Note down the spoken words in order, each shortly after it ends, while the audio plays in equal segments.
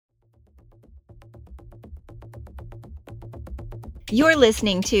You're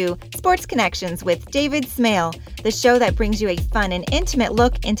listening to Sports Connections with David Smale, the show that brings you a fun and intimate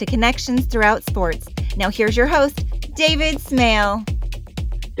look into connections throughout sports. Now here's your host, David Smale.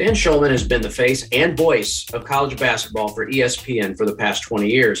 Dan Shulman has been the face and voice of college basketball for ESPN for the past 20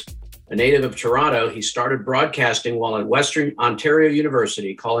 years. A native of Toronto, he started broadcasting while at Western Ontario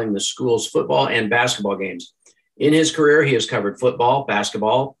University, calling the school's football and basketball games. In his career, he has covered football,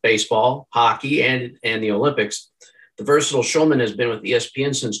 basketball, baseball, hockey, and the Olympics. The versatile Shulman has been with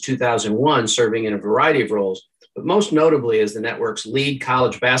ESPN since 2001, serving in a variety of roles, but most notably as the network's lead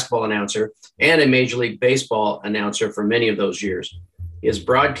college basketball announcer and a Major League Baseball announcer for many of those years. His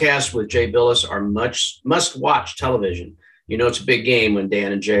broadcasts with Jay Bilas are must-watch television. You know it's a big game when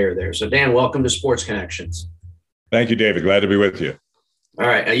Dan and Jay are there. So, Dan, welcome to Sports Connections. Thank you, David. Glad to be with you. All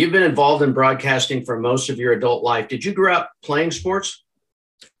right. Now, you've been involved in broadcasting for most of your adult life. Did you grow up playing sports?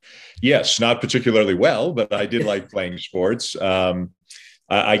 Yes, not particularly well, but I did like playing sports.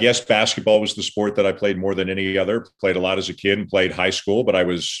 I guess basketball was the sport that I played more than any other. Played a lot as a kid and played high school, but I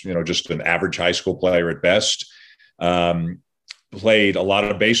was, just an average high school player at best. Played a lot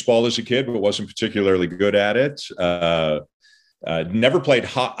of baseball as a kid, but wasn't particularly good at it. Never played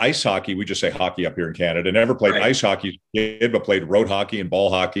ice hockey. We just say hockey up here in Canada. Never played ice hockey as a kid, but played road hockey and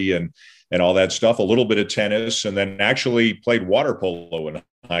ball hockey and all that stuff. A little bit of tennis, and then actually played water polo in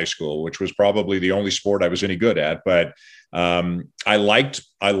high school, which was probably the only sport I was any good at. But I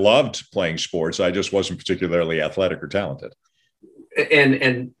loved playing sports. I just wasn't particularly athletic or talented.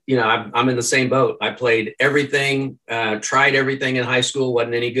 And I'm in the same boat. I played everything, tried everything in high school,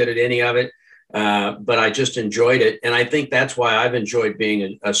 wasn't any good at any of it, but I just enjoyed it. And I think that's why I've enjoyed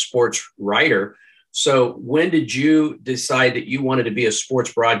being a sports writer. So when did you decide that you wanted to be a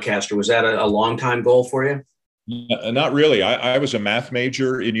sports broadcaster? Was that a long time goal for you? Not really. I was a math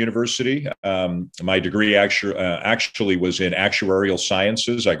major in university. My degree actually was in actuarial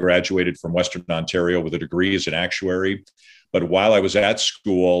sciences. I graduated from Western Ontario with a degree as an actuary. But while I was at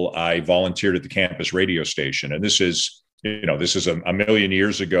school, I volunteered at the campus radio station. And this is a million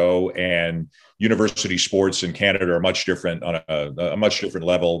years ago, and university sports in Canada are much different on a much different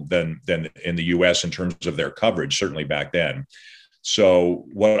level than in the US in terms of their coverage, certainly back then. So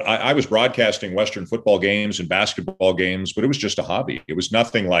I was broadcasting Western football games and basketball games, but it was just a hobby. It was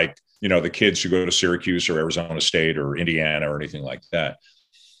nothing like, the kids who go to Syracuse or Arizona State or Indiana or anything like that.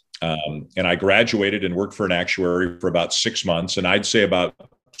 And I graduated and worked for an actuary for about 6 months. And I'd say about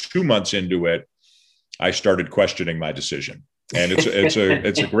 2 months into it, I started questioning my decision. And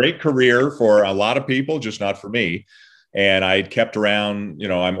it's a great career for a lot of people, just not for me. And I kept around,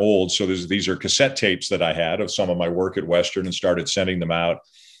 I'm old. So these are cassette tapes that I had of some of my work at Western, and started sending them out,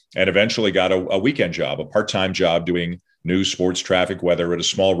 and eventually got a weekend job, a part-time job doing news, sports, traffic, weather at a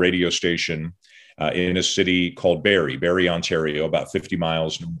small radio station in a city called Barrie, Ontario, about 50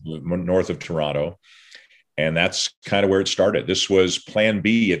 miles north of Toronto. And that's kind of where it started. This was plan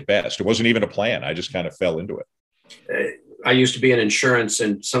B at best. It wasn't even a plan. I just kind of fell into it. I used to be in insurance,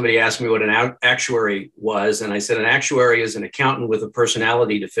 and somebody asked me what an actuary was. And I said, an actuary is an accountant with a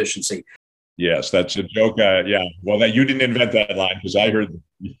personality deficiency. Yes, that's a joke. Yeah. Well, you didn't invent that line, because I heard,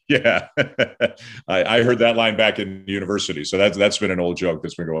 I heard that line back in university. So that's been an old joke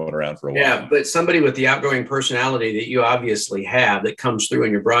that's been going around for a while. Yeah, but somebody with the outgoing personality that you obviously have, that comes through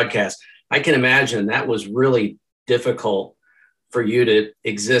in your broadcast, I can imagine that was really difficult for you to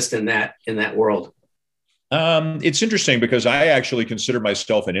exist in that world. It's interesting, because I actually consider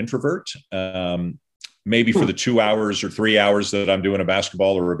myself an introvert. Maybe for the 2 hours or 3 hours that I'm doing a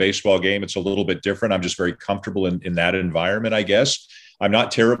basketball or a baseball game, it's a little bit different. I'm just very comfortable in that environment, I guess. I'm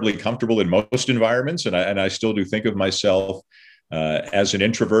not terribly comfortable in most environments, and I still do think of myself as an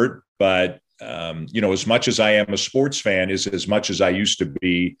introvert. But as much as I am a sports fan, is as much as I used to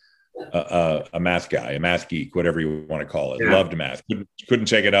be a math guy, a math geek, whatever you want to call it. Yeah. Loved math. Couldn't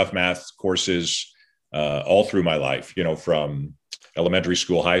take enough math courses all through my life. From elementary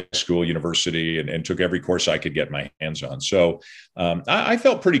school, high school, university, and took every course I could get my hands on. So I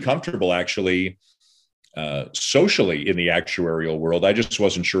felt pretty comfortable, actually, socially in the actuarial world. I just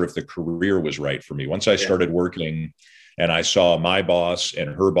wasn't sure if the career was right for me. Once I started working, and I saw my boss and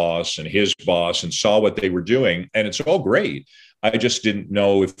her boss and his boss, and saw what they were doing, and it's all great, I just didn't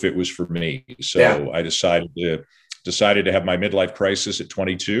know if it was for me. So I decided to have my midlife crisis at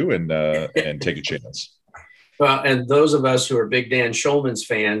 22 and take a chance. Well, and those of us who are big Dan Shulman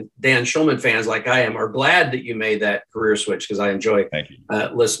fans like I am, are glad that you made that career switch, because I enjoy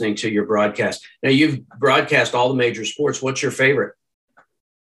listening to your broadcast. Now, you've broadcast all the major sports. What's your favorite?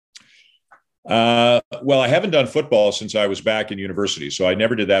 Well, I haven't done football since I was back in university, so I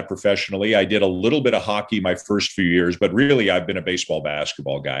never did that professionally. I did a little bit of hockey my first few years, but really I've been a baseball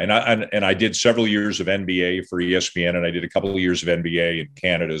basketball guy, and I did several years of NBA for ESPN, and I did a couple of years of NBA in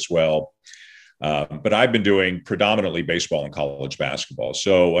Canada as well. But I've been doing predominantly baseball and college basketball.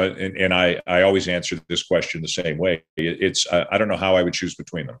 So, and I always answer this question the same way. I don't know how I would choose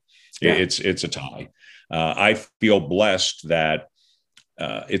between them. Yeah. It's a tie. I feel blessed that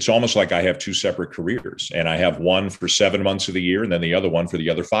it's almost like I have two separate careers, and I have one for 7 months of the year, and then the other one for the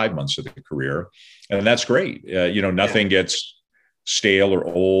other 5 months of the career, and that's great. Nothing gets stale or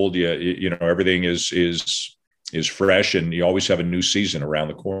old. Everything is fresh, and you always have a new season around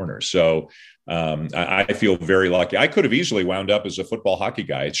the corner. So I feel very lucky. I could have easily wound up as a football hockey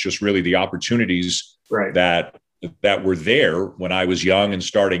guy. It's just really the opportunities that were there when I was young and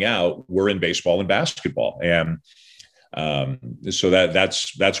starting out were in baseball and basketball. And so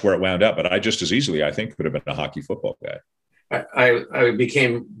that's where it wound up. But I just as easily, I think, could have been a hockey football guy. I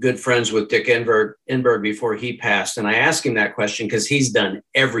became good friends with Dick Enberg before he passed. And I asked him that question because he's done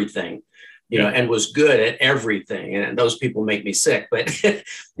everything, and was good at everything. And those people make me sick. But,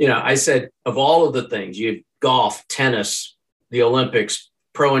 I said, of all of the things, you have golf, tennis, the Olympics,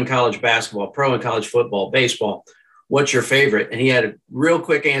 pro and college basketball, pro and college football, baseball, what's your favorite? And he had a real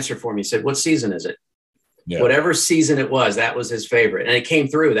quick answer for me. He said, what season is it? Yeah. Whatever season it was, that was his favorite. And it came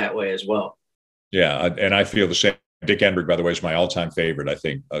through that way as well. Yeah. And I feel the same. Dick Enberg, by the way, is my all-time favorite, I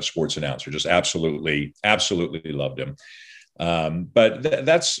think, sports announcer. Just absolutely loved him. But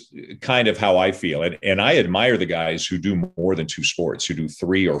that's kind of how I feel. And I admire the guys who do more than two sports, who do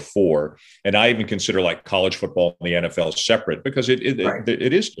 3 or 4. And I even consider like college football and the NFL separate because it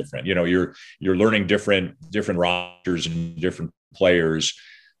is different. You're learning different rosters and different players.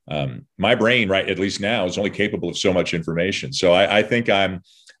 My brain, right, at least now, is only capable of so much information. So I think I'm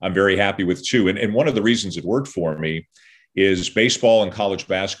very happy with 2. And one of the reasons it worked for me is baseball and college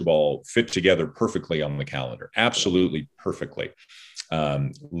basketball fit together perfectly on the calendar. Absolutely perfectly.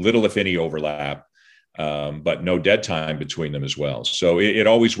 Little, if any, overlap, but no dead time between them as well. So it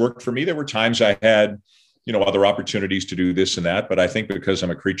always worked for me. There were times I had, other opportunities to do this and that, but I think because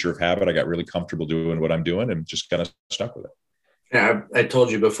I'm a creature of habit, I got really comfortable doing what I'm doing and just kind of stuck with it. Yeah, I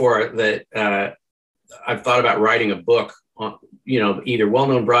told you before that I've thought about writing a book on, either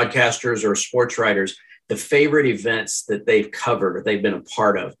well-known broadcasters or sports writers, the favorite events that they've covered or they've been a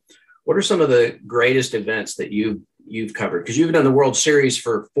part of. What are some of the greatest events that you've covered? Because you've done the World Series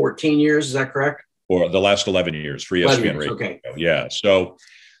for 14 years, is that correct? Or the last 11 years for ESPN Radio. Okay. Yeah. So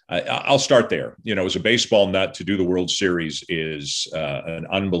I'll start there. As a baseball nut, to do the World Series is an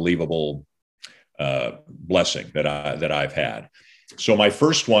unbelievable blessing that I've had. So my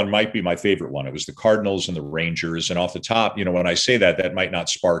first one might be my favorite one. It was the Cardinals and the Rangers. And off the top, when I say that might not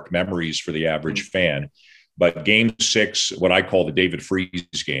spark memories for the average fan, but Game 6, what I call the David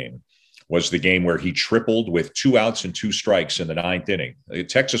Freese game, was the game where he tripled with 2 outs and 2 strikes in the 9th inning.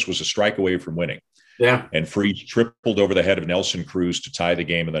 Texas was a strike away from winning. Yeah. And Freese tripled over the head of Nelson Cruz to tie the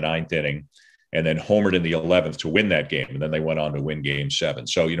game in the 9th inning, and then homered in the 11th to win that game. And then they went on to win Game 7.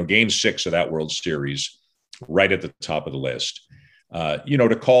 So, Game 6 of that World Series, right at the top of the list.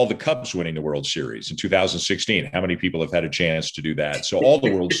 To call the Cubs winning the World Series in 2016. How many people have had a chance to do that? So all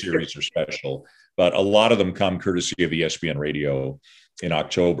the World Series are special, but a lot of them come courtesy of ESPN Radio in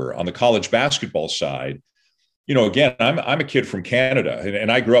October. On the college basketball side, again, I'm a kid from Canada,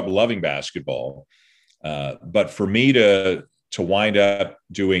 and I grew up loving basketball. But for me to wind up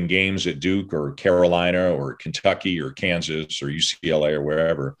doing games at Duke or Carolina or Kentucky or Kansas or UCLA or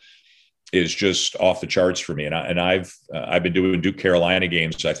wherever is just off the charts for me. And I've been doing Duke Carolina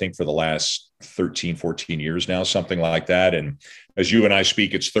games, I think, for the last 13, 14 years now, something like that. And as you and I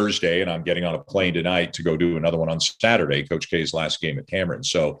speak, it's Thursday, and I'm getting on a plane tonight to go do another one on Saturday, Coach K's last game at Cameron.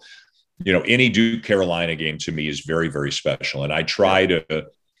 So, any Duke Carolina game to me is very, very special. And I try to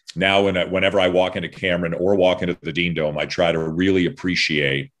now, whenever I walk into Cameron or walk into the Dean Dome, I try to really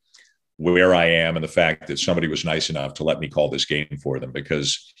appreciate where I am and the fact that somebody was nice enough to let me call this game for them,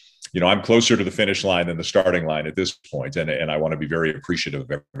 because I'm closer to the finish line than the starting line at this point, and I want to be very appreciative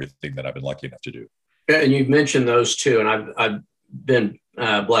of everything that I've been lucky enough to do. And you've mentioned those two, and I've been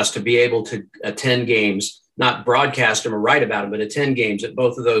blessed to be able to attend games, not broadcast them or write about them, but attend games at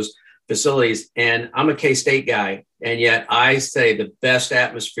both of those facilities. And I'm a K-State guy, and yet I say the best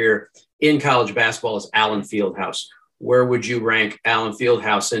atmosphere in college basketball is Allen Fieldhouse. Where would you rank Allen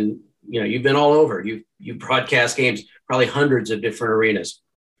Fieldhouse? And you've been all over. You broadcast games, probably hundreds of different arenas.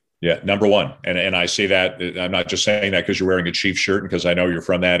 Yeah, number one. And I say that, I'm not just saying that because you're wearing a Chiefs shirt and because I know you're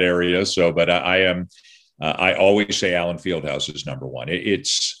from that area. So, but I always say Allen Fieldhouse is number one.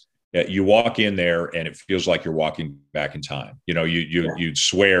 It's You walk in there and it feels like you're walking back in time. You'd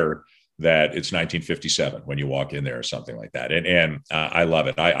swear that it's 1957 when you walk in there or something like that. And I love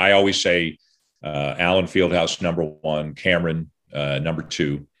it. I always say Allen Fieldhouse, number one, Cameron, number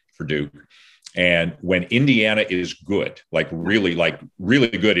two for Duke. And when Indiana is good, like really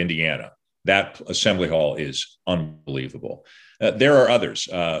good Indiana, that Assembly Hall is unbelievable. There are others.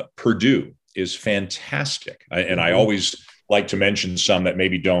 Purdue is fantastic. I always like to mention some that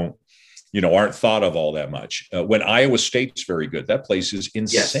maybe aren't thought of all that much. When Iowa State's very good, that place is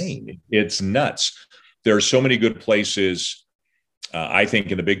insane. Yes. It's nuts. There are so many good places, I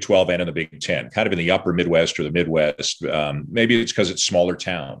think, in the Big 12 and in the Big 10, kind of in the upper Midwest or the Midwest. Maybe it's because it's smaller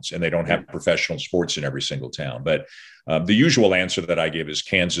towns and they don't have professional sports in every single town. But the usual answer that I give is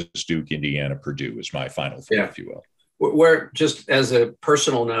Kansas, Duke, Indiana, Purdue is my final four, if you will. Where, just as a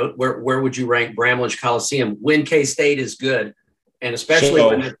personal note, where would you rank Bramlage Coliseum when K-State is good? And especially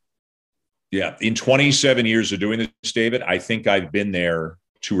when in 27 years of doing this, David, I think I've been there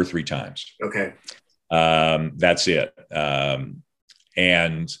 2 or 3 times. Okay. That's it. I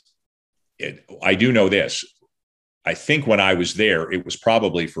do know this. I think when I was there, it was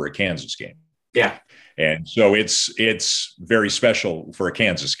probably for a Kansas game. Yeah. And so it's very special for a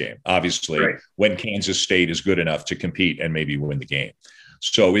Kansas game, obviously, right, when Kansas State is good enough to compete and maybe win the game.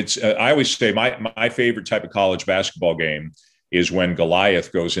 So it's I always say my favorite type of college basketball game is when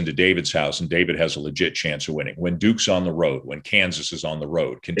Goliath goes into David's house and David has a legit chance of winning. When Duke's on the road, when Kansas is on the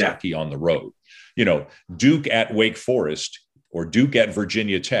road, Kentucky on the road. Duke at Wake Forest or Duke at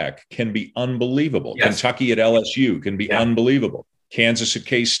Virginia Tech can be unbelievable. Yes. Kentucky at LSU can be unbelievable. Kansas at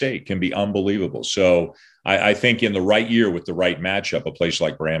K-State can be unbelievable. So I think in the right year with the right matchup, a place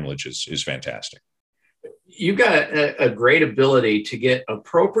like Bramlage is fantastic. You've got a great ability to get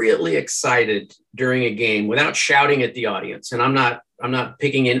appropriately excited during a game without shouting at the audience. And I'm not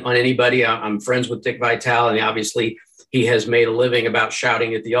picking in on anybody. I'm friends with Dick Vitale, and obviously he has made a living about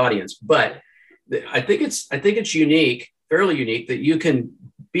shouting at the audience. But I think it's unique, fairly unique, that you can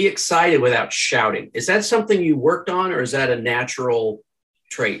be excited without shouting. Is that something you worked on, or is that a natural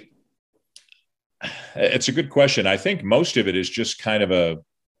trait? It's a good question. I think most of it is just kind of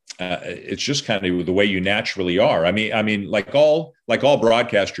it's just kind of the way you naturally are. I mean, like all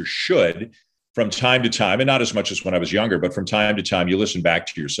broadcasters should, from time to time, and not as much as when I was younger, but from time to time, you listen back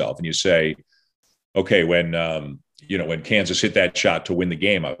to yourself and you say, okay, when Kansas hit that shot to win the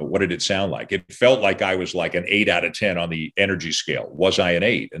game, what did it sound like? It felt like I was like an 8 out of 10 on the energy scale. Was I an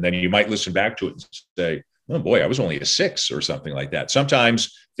 8? And then you might listen back to it and say, oh boy, I was only a 6 or something like that.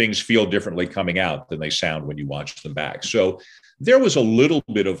 Sometimes things feel differently coming out than they sound when you watch them back. So there was a little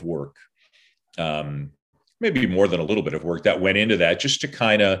bit of work, maybe more than a little bit of work that went into that, just to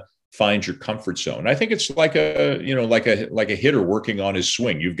kind of find your comfort zone. I think it's like a hitter working on his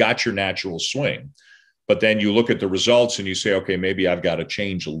swing. You've got your natural swing, but then you look at the results and you say, okay, maybe I've got to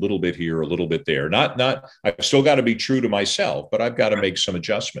change a little bit here, a little bit there. I've still got to be true to myself, but I've got to make some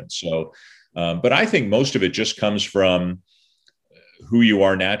adjustments. So, but I think most of it just comes from who you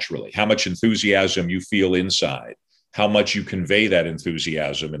are naturally, how much enthusiasm you feel inside, how much you convey that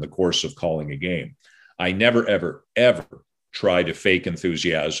enthusiasm in the course of calling a game. I never, ever, ever try to fake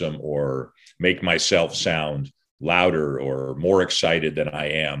enthusiasm or make myself sound louder or more excited than I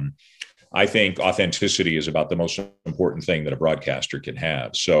am. I think authenticity is about the most important thing that a broadcaster can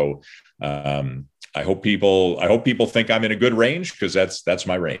have. So I hope people think I'm in a good range, because that's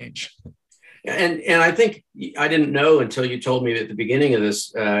my range. And I think I didn't know until you told me at the beginning of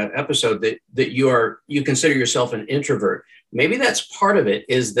this episode that you consider yourself an introvert. Maybe that's part of it,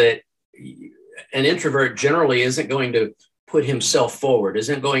 is that an introvert generally isn't going to put himself forward,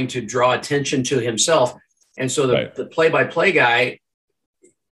 isn't going to draw attention to himself. And so the play-by-play guy,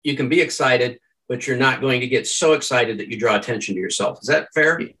 you can be excited, but you're not going to get so excited that you draw attention to yourself. Is that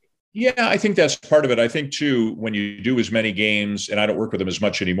fair? Yeah, I think that's part of it. I think too, when you do as many games, and I don't work with them as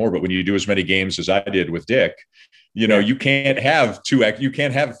much anymore, but when you do as many games as I did with Dick, you can't have you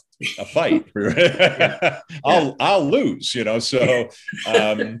can't have a fight. I'll lose, So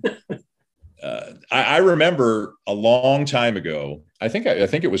I remember a long time ago, I think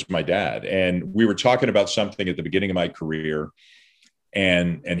it was my dad, and we were talking about something at the beginning of my career.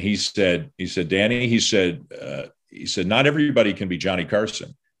 And he said, Danny, he said, not everybody can be Johnny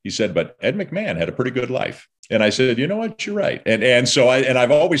Carson. He said, but Ed McMahon had a pretty good life. And I said, you know what, you're right. And so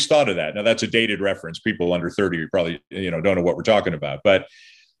I've always thought of that. Now that's a dated reference. People under 30 probably, don't know what we're talking about, but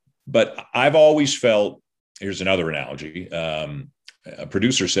I've always felt, here's another analogy. A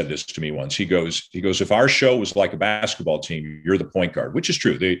producer said this to me once. He goes, if our show was like a basketball team, you're the point guard, which is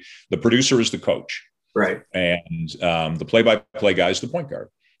true. The producer is the coach. Right. And the play-by-play guy is the point guard.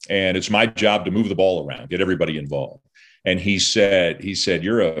 and it's my job to move the ball around, get everybody involved. And he said,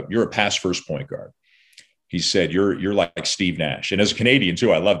 you're a pass first point guard. He said, you're like Steve Nash. And as a Canadian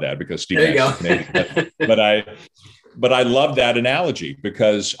too, I love that because Steve Nash is Canadian. But I love that analogy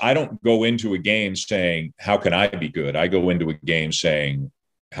because I don't go into a game saying, how can I be good? I go into a game saying,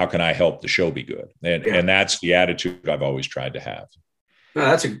 how can I help the show be good? And that's the attitude I've always tried to have. No,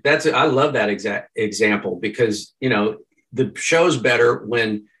 I love that exact example because, the show's better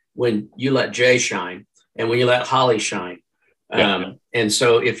when you let Jay shine and when you let Holly shine. And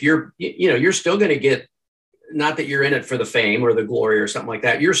so if you're still going to get, not that you're in it for the fame or the glory or something like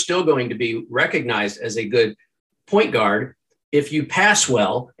that, you're still going to be recognized as a good point guard if you pass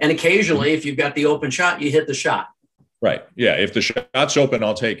well. And occasionally, if you've got the open shot, you hit the shot. Right. Yeah. If the shot's open,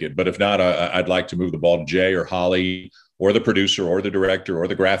 I'll take it. But if not, I'd like to move the ball to Jay or Holly or the producer or the director or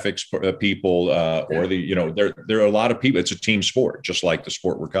the graphics people or there are a lot of people. It's a team sport, just like the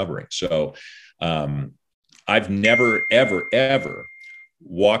sport we're covering. So I've never, ever, ever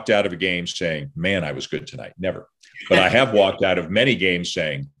walked out of a game saying, man, I was good tonight. Never. But I have walked out of many games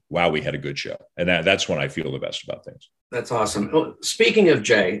saying, wow, we had a good show. And that's when I feel the best about things. That's awesome. Well, speaking of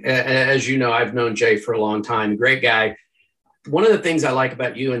Jay, as you know, I've known Jay for a long time. Great guy. One of the things I like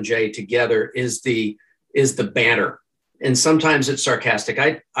about you and Jay together is the banter. And sometimes it's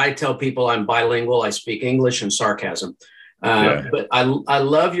sarcastic. I tell people I'm bilingual. I speak English and sarcasm. But I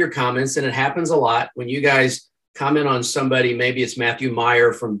love your comments, and it happens a lot when you guys comment on somebody. Maybe it's Matthew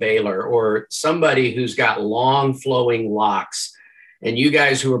Meyer from Baylor or somebody who's got long flowing locks. And you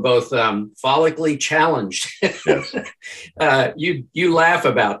guys who are both follically challenged, you laugh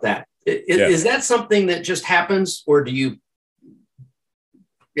about that. Is that something that just happens, or do you?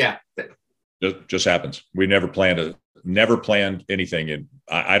 Yeah, it just happens. We never planned anything, and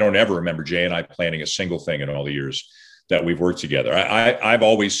I don't ever remember Jay and I planning a single thing in all the years that we've worked together. I've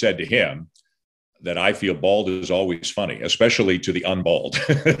always said to him that I feel bald is always funny, especially to the unbald.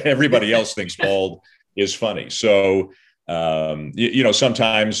 Everybody else thinks bald is funny, so.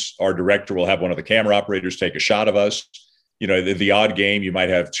 Sometimes our director will have one of the camera operators take a shot of us. The odd game, you might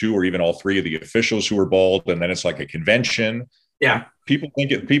have two or even all three of the officials who are bald, and then it's like a convention. Yeah. People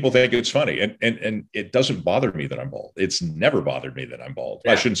think it's funny. And it doesn't bother me that I'm bald. It's never bothered me that I'm bald.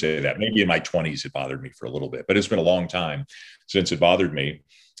 Yeah. I shouldn't say that. Maybe in my 20s, it bothered me for a little bit, but it's been a long time since it bothered me.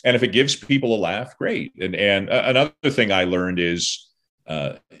 And if it gives people a laugh, great. And another thing I learned is,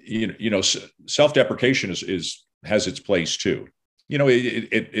 self-deprecation has its place too.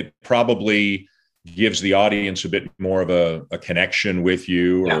 It probably gives the audience a bit more of a connection with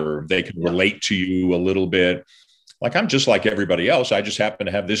you, or they can relate to you a little bit. Like, I'm just like everybody else. I just happen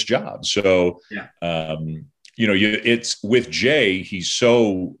to have this job. So, it's with Jay, he's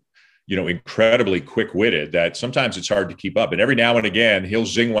so, incredibly quick-witted that sometimes it's hard to keep up. And every now and again, he'll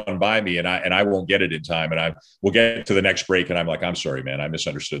zing one by me and I won't get it in time. And we'll get to the next break and I'm like, I'm sorry, man, I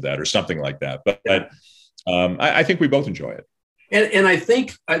misunderstood that, or something like that. But I think we both enjoy it. And I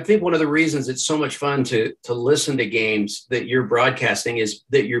think one of the reasons it's so much fun to listen to games that you're broadcasting is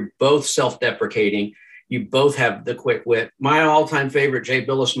that you're both self-deprecating. You both have the quick wit. My all-time favorite Jay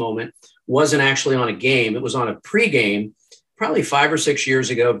Bilas moment wasn't actually on a game. It was on a pregame, probably 5 or 6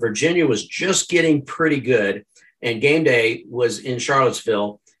 years ago. Virginia was just getting pretty good, and game day was in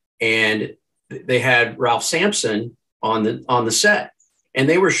Charlottesville, and they had Ralph Sampson on the set. And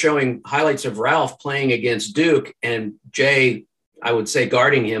they were showing highlights of Ralph playing against Duke, and Jay, I would say,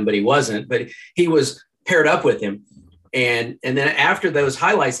 guarding him, but he wasn't. But he was paired up with him. And then after those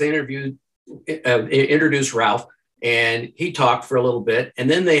highlights, they introduced Ralph, and he talked for a little bit. And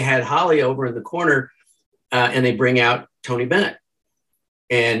then they had Holly over in the corner, and they bring out Tony Bennett.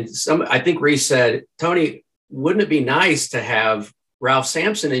 And I think Reese said, Tony, wouldn't it be nice to have Ralph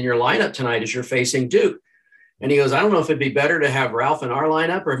Sampson in your lineup tonight as you're facing Duke? And he goes, I don't know if it'd be better to have Ralph in our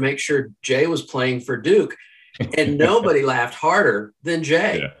lineup or make sure Jay was playing for Duke. And nobody laughed harder than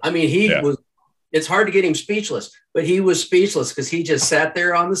Jay. Yeah. I mean, it's hard to get him speechless, but he was speechless because he just sat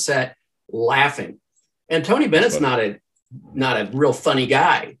there on the set laughing. And Tony Bennett's not a real funny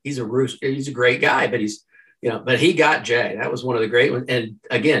guy. He's a great guy, but but he got Jay. That was one of the great ones. And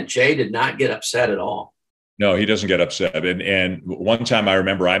again, Jay did not get upset at all. No, he doesn't get upset. And one time I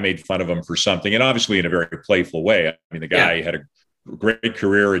remember I made fun of him for something, and obviously in a very playful way. I mean, the guy had a great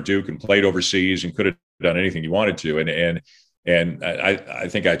career at Duke and played overseas and could have done anything he wanted to. And I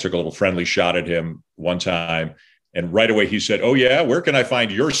think I took a little friendly shot at him one time. And right away he said, oh, yeah, where can I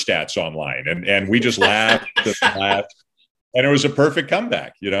find your stats online? And we just laughed and laughed. And it was a perfect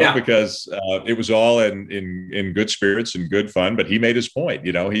comeback, because it was all in good spirits and good fun. But he made his point.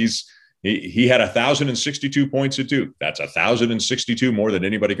 He's He had 1,062 points at Duke. That's 1,062 more than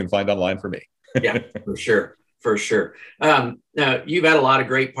anybody can find online for me. Yeah, for sure. For sure. Now, you've had a lot of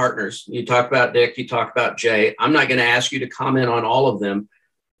great partners. You talk about Dick, you talk about Jay. I'm not going to ask you to comment on all of them,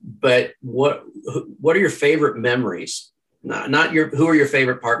 but what are your favorite memories? Not who are your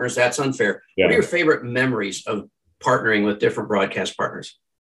favorite partners? That's unfair. Yeah. What are your favorite memories of partnering with different broadcast partners?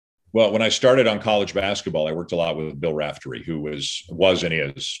 Well, when I started on college basketball, I worked a lot with Bill Raftery, who was and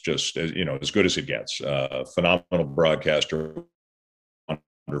is just, as good as it gets. Phenomenal broadcaster,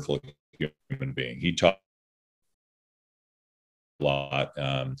 wonderful human being. He taught a lot.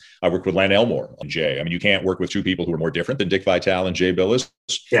 I worked with Len Elmore and Jay. I mean, you can't work with two people who are more different than Dick Vitale and Jay Bilas.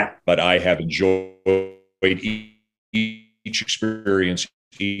 Yeah. But I have enjoyed each experience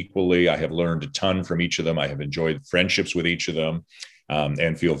equally. I have learned a ton from each of them. I have enjoyed friendships with each of them,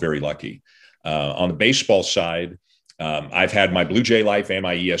 and feel very lucky. On the baseball side, I've had my Blue Jay life and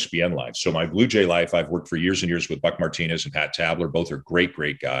my ESPN life. So my Blue Jay life, I've worked for years and years with Buck Martinez and Pat Tabler. Both are great,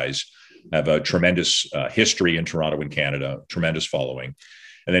 great guys. Have a tremendous history in Toronto and Canada, tremendous following.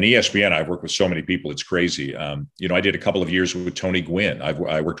 And then ESPN, I've worked with so many people. It's crazy. I did a couple of years with Tony Gwynn.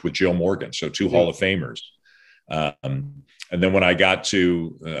 I worked with Joe Morgan, so two Hall of Famers. And then when I got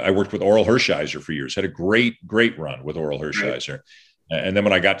to, I worked with Oral Hershiser for years, had a great, great run with Oral Hershiser. Right. And then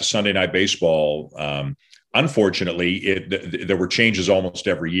when I got to Sunday Night Baseball, unfortunately, there were changes almost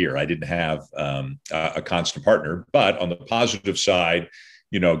every year. I didn't have a constant partner, but on the positive side,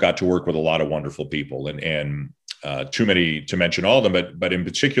 got to work with a lot of wonderful people, and too many to mention all of them, but in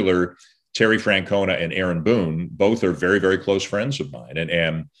particular, Terry Francona and Aaron Boone, both are very, very close friends of mine.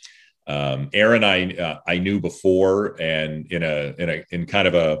 And Aaron, I knew before, and in kind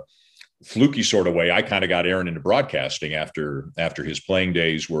of a fluky sort of way, I kind of got Aaron into broadcasting after his playing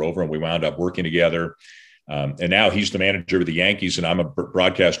days were over, and we wound up working together. And now he's the manager of the Yankees, and I'm a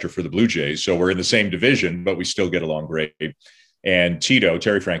broadcaster for the Blue Jays. So we're in the same division, but we still get along great. And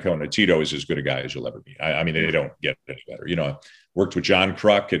Terry Francona, Tito is as good a guy as you'll ever be. I mean, they don't get any better. I worked with John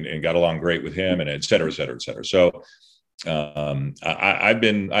Kruk and got along great with him, and et cetera, et cetera, et cetera. So I've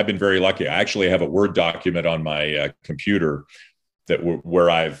been very lucky. I actually have a Word document on my computer where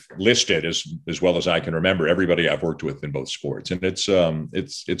I've listed as well as I can remember everybody I've worked with in both sports, and it's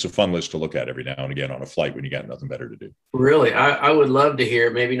a fun list to look at every now and again on a flight when you got nothing better to do. Really, I would love to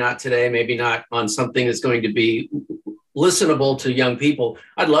hear. Maybe not today, maybe not on something that's going to be listenable to young people.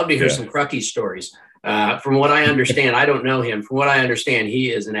 I'd love to hear some Crucky stories. From what I understand, I don't know him. From what I understand,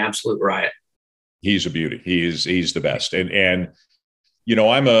 he is an absolute riot. He's a beauty. He's the best. And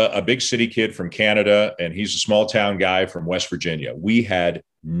I'm a big city kid from Canada, and he's a small town guy from West Virginia. We had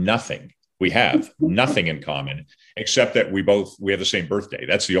nothing. We have nothing in common, except that we have the same birthday.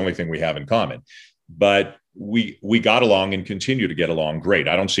 That's the only thing we have in common. But we got along and continue to get along great.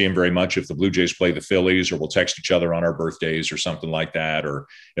 I don't see him very much if the Blue Jays play the Phillies, or we'll text each other on our birthdays or something like that. Or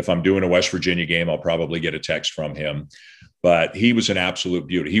if I'm doing a West Virginia game, I'll probably get a text from him. But he was an absolute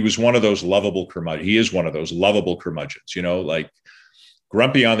beauty. He was one of those lovable curmudgeons. He is one of those lovable curmudgeons, like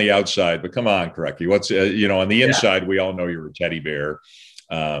grumpy on the outside, but come on, Crucky. What's, on the inside, we all know you're a teddy bear.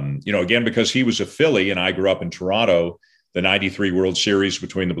 Again, because he was a Philly and I grew up in Toronto, the 93 World Series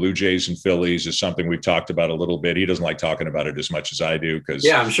between the Blue Jays and Phillies is something we've talked about a little bit. He doesn't like talking about it as much as I do because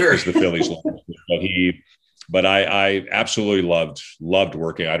I'm sure the Phillies. But I absolutely loved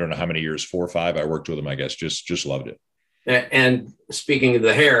working. I don't know how many years, 4 or 5 I worked with him, I guess, just loved it. And speaking of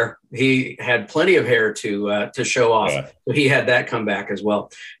the hair, he had plenty of hair to show off. Yeah. So he had that come back as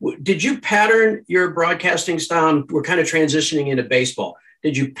well. Did you pattern your broadcasting style? We're kind of transitioning into baseball.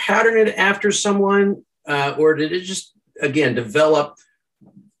 Did you pattern it after someone, or did it just, again, develop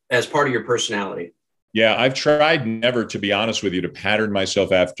as part of your personality? Yeah, I've tried never, to be honest with you, to pattern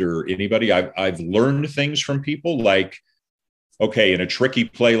myself after anybody. I've learned things from people, like, okay, in a tricky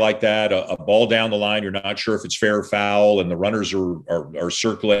play like that, a ball down the line, you're not sure if it's fair or foul, and the runners are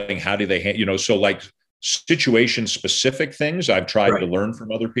circling. How do they, so like situation specific things I've tried to learn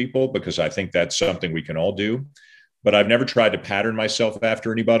from other people, because I think that's something we can all do. But I've never tried to pattern myself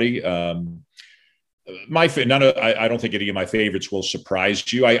after anybody. I don't think any of my favorites will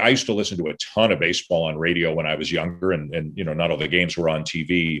surprise you. I used to listen to a ton of baseball on radio when I was younger, and not all the games were on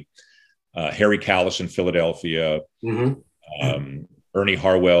TV. Harry Kalas in Philadelphia. Mm-hmm. Ernie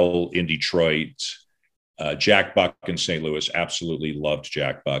Harwell in Detroit, Jack Buck in St. Louis. Absolutely loved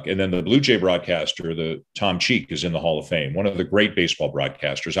Jack Buck. And then the Blue Jay broadcaster, the Tom Cheek, is in the Hall of Fame. One of the great baseball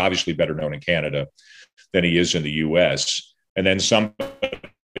broadcasters, obviously better known in Canada than he is in the U.S. And then some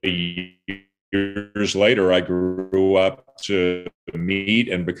years later, I grew up to meet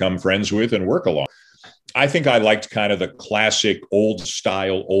and become friends with and work along. I think I liked kind of the classic old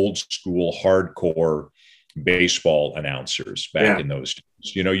style, old school, hardcore baseball announcers back in those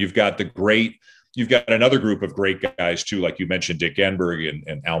days. You've got another group of great guys too, like you mentioned, Dick Enberg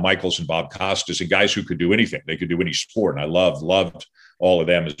and Al Michaels and Bob Costas, and guys who could do anything. They could do any sport, and I loved all of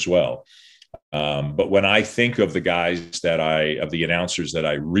them as well. But when I think of the the announcers that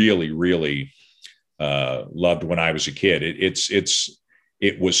I really, really loved when I was a kid,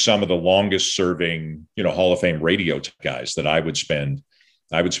 it was some of the longest serving, Hall of Fame radio guys that I would spend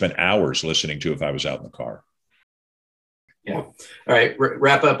hours listening to if I was out in the car. Yeah. All right.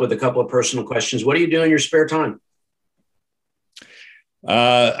 Wrap up with a couple of personal questions. What do you do in your spare time?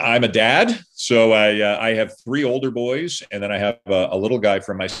 I'm a dad. So I have 3 older boys, and then I have a little guy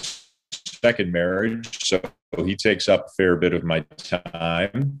from my second marriage. So he takes up a fair bit of my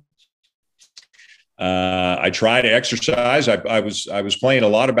time. I try to exercise. I was playing a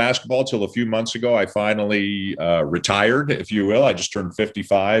lot of basketball till a few months ago. I finally retired, if you will. I just turned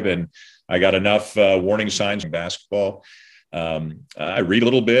 55, and I got enough warning signs in basketball. I read a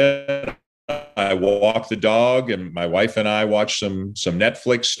little bit. I walk the dog, and my wife and I watch some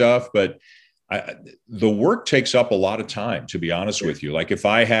Netflix stuff. But the work takes up a lot of time, to be honest with you. Like if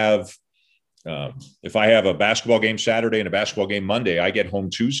I have a basketball game Saturday and a basketball game Monday, I get home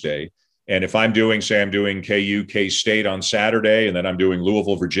Tuesday. And if I'm doing KU, K-State on Saturday, and then I'm doing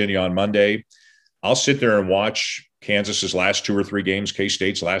Louisville, Virginia on Monday, I'll sit there and watch Kansas's last 2 or 3 games,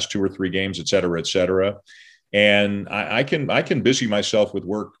 K-State's last 2 or 3 games, et cetera, et cetera. And I can busy myself with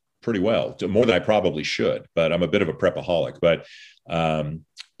work pretty well, more than I probably should, but I'm a bit of a prepaholic. But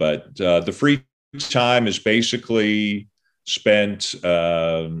the free time is basically spent,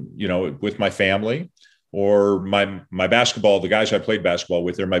 with my family. Or my basketball, the guys I played basketball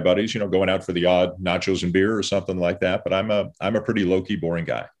with, they're my buddies, going out for the odd nachos and beer or something like that. But I'm a pretty low-key, boring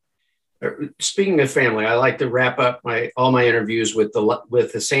guy. Speaking of family, I like to wrap up all my interviews with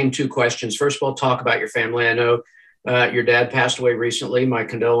the same 2 questions. First of all, talk about your family. I know your dad passed away recently. My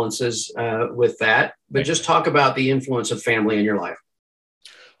condolences with that. But just talk about the influence of family in your life.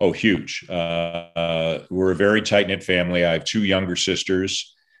 Oh, huge. We're a very tight-knit family. I have 2 younger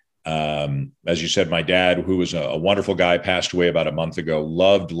sisters. As you said, my dad, who was a wonderful guy, passed away about a month ago.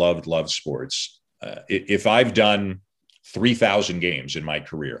 Loved sports. If I've done 3,000 games in my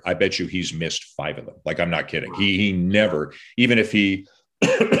career, I bet you he's missed 5 of them. Like, I'm not kidding. He never, even if he,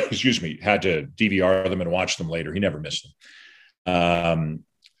 had to DVR them and watch them later, he never missed them.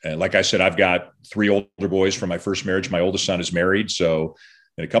 And like I said, I've got 3 older boys from my first marriage. My oldest son is married. So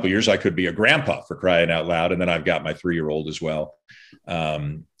in a couple of years, I could be a grandpa, for crying out loud. And then I've got my 3-year-old as well.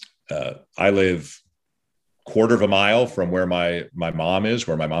 I live quarter of a mile from where my mom is,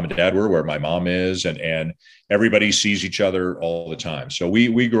 where my mom and dad were, where my mom is, and everybody sees each other all the time. So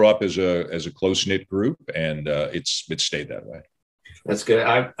we grew up as a close knit group, and it's stayed that way. That's good.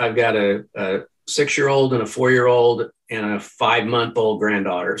 I've got a 6-year-old and a 4-year-old and a 5-month-old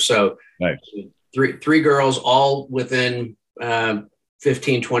granddaughter. So nice. three girls, all within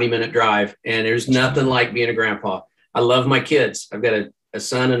 15-20 minute drive, and there's nothing like being a grandpa. I love my kids. I've got a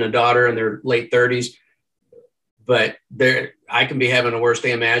son and a daughter in their late 30s, but I can be having the worst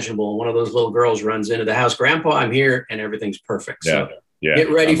day imaginable. One of those little girls runs into the house, "Grandpa, I'm here," and everything's perfect. Yeah. So get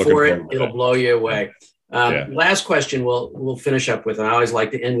ready for it. It'll blow you away. Last question we'll finish up with, and I always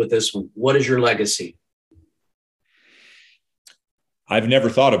like to end with this one. What is your legacy? I've never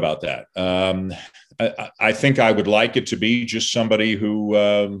thought about that. I think I would like it to be just somebody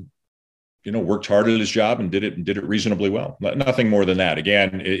who, worked hard at his job and did it reasonably well. Nothing more than that.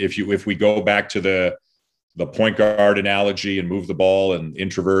 Again, if we go back to the point guard analogy and move the ball and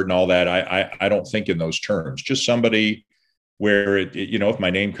introvert and all that, I don't think in those terms. Just somebody where if my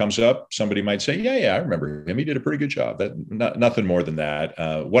name comes up, somebody might say, yeah, I remember him. He did a pretty good job. Nothing more than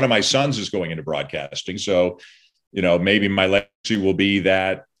that. One of my sons is going into broadcasting, so maybe my legacy will be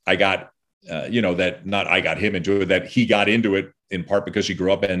that I got. I got him into it, that he got into it in part because he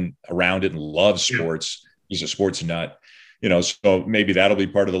grew up around it and loves sports. He's a sports nut, so maybe that'll be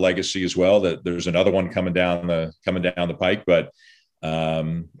part of the legacy as well, that there's another one coming down the pike. But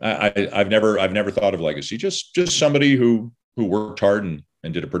I've never thought of legacy, just somebody who worked hard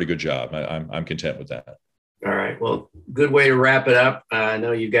and did a pretty good job. I'm content with that. All right. Well, good way to wrap it up. I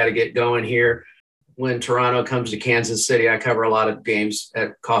know you've got to get going here. When Toronto comes to Kansas City, I cover a lot of games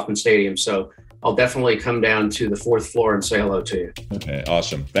at Kauffman Stadium. So I'll definitely come down to the 4th floor and say hello to you. Okay,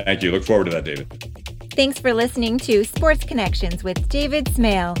 awesome. Thank you. Look forward to that, David. Thanks for listening to Sports Connections with David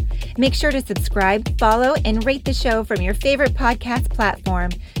Smale. Make sure to subscribe, follow, and rate the show from your favorite podcast platform.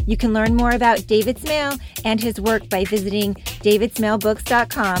 You can learn more about David Smale and his work by visiting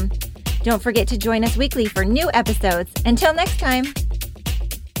davidsmalebooks.com. Don't forget to join us weekly for new episodes. Until next time.